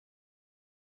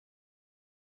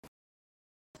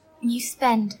You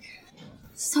spend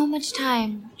so much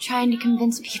time trying to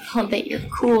convince people that you're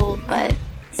cool, but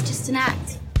it's just an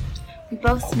act. We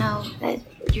both know that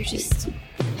you're just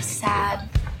a sad,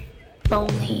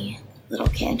 lonely little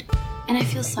kid. And I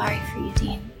feel sorry for you,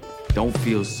 Dean. Don't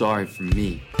feel sorry for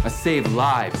me. I save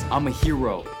lives. I'm a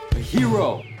hero. A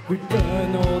hero! We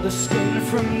burn all the skin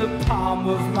from the palm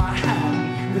of my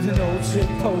hand with an old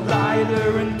Zippo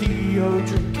lighter and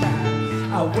deodorant can.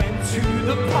 I went to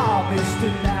the palmist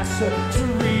in NASA to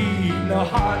read. No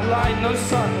heartlight, no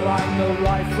sunlight, no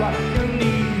lifeline, no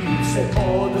need. Said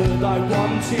all that I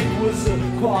wanted was a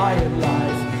quiet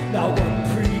life. Now I'm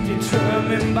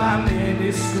predetermined by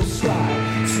minuscule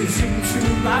slices into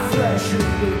my flesh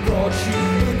and the God she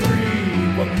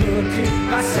agreed. One look in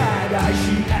my side eye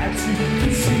she had to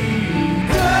concede.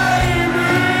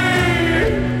 Baby,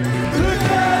 the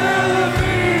color of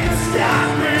me stop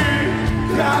me,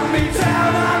 got me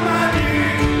down on my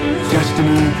knees.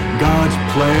 Destiny, God's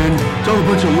plan, it's all a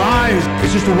bunch of lies.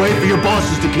 It's just a way for your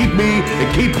bosses to keep me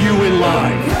and keep you in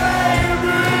line.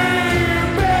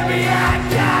 Baby, I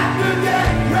got the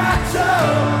death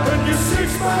rattle, and you're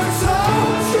 6 months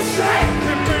old, she's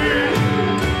shaking me.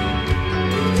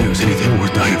 If there was anything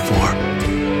worth dying for,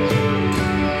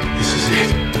 this is it.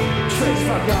 Trace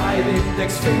my right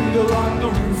index finger on the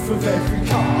roof of every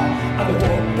car. And I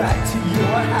walk back to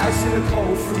your house in a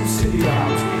cold from City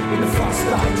Arms. In the frost I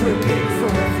dripping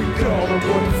from every girl that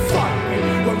wouldn't fight me.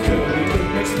 One girl the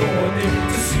next morning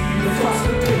to see the frost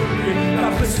that hit me. Now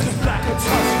blisters black and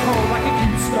touch cold like a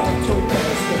used up toy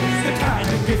burster. The kind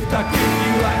of gift I give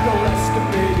you like no less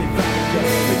committed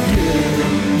value. But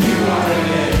you are an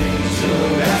angel,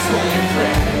 that's what you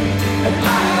pray. And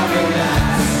I am an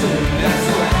ass, and that's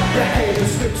why the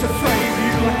haters look to frame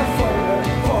you like a photo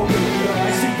for a window.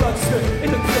 I see bloodstone in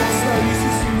the cross, now you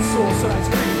see sweet sauce and ice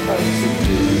cream cones.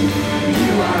 And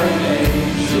you are an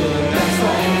angel, and that's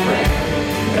why you pray.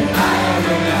 And I am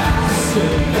an ass,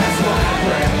 and that's why I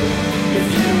pray. If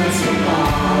you were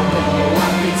tomorrow,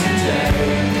 I'd be today.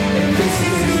 And this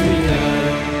is the end.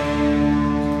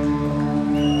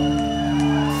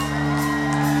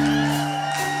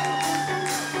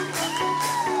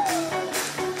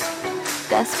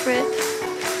 Desperate,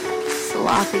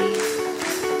 sloppy,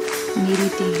 needy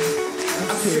Dean.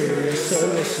 I'm serious, so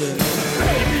listen.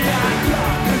 Baby, I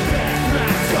got the best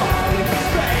match on.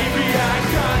 Baby, I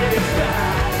got it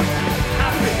bad.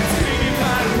 I've been singing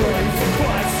my way for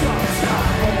quite some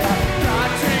time, but I'm not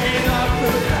taking up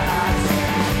the past.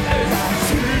 As I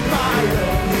shoot my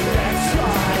own next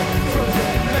ride from the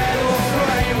metal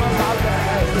frame of my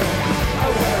bed,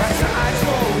 where I tried to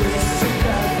always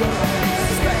together.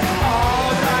 Spent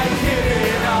all night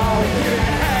getting all your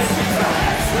heads and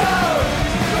let's go.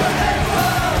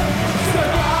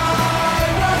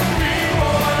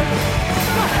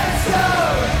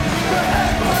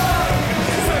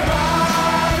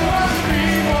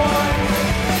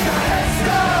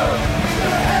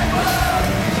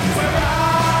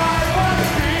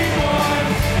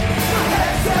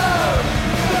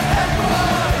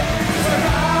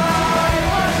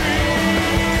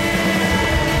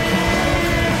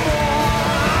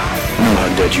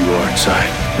 Dead you are inside.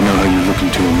 I know how you look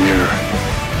into a mirror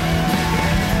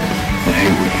and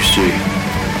hate what you see.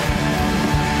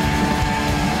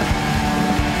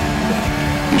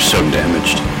 You're so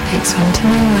damaged. Takes one to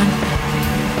know one.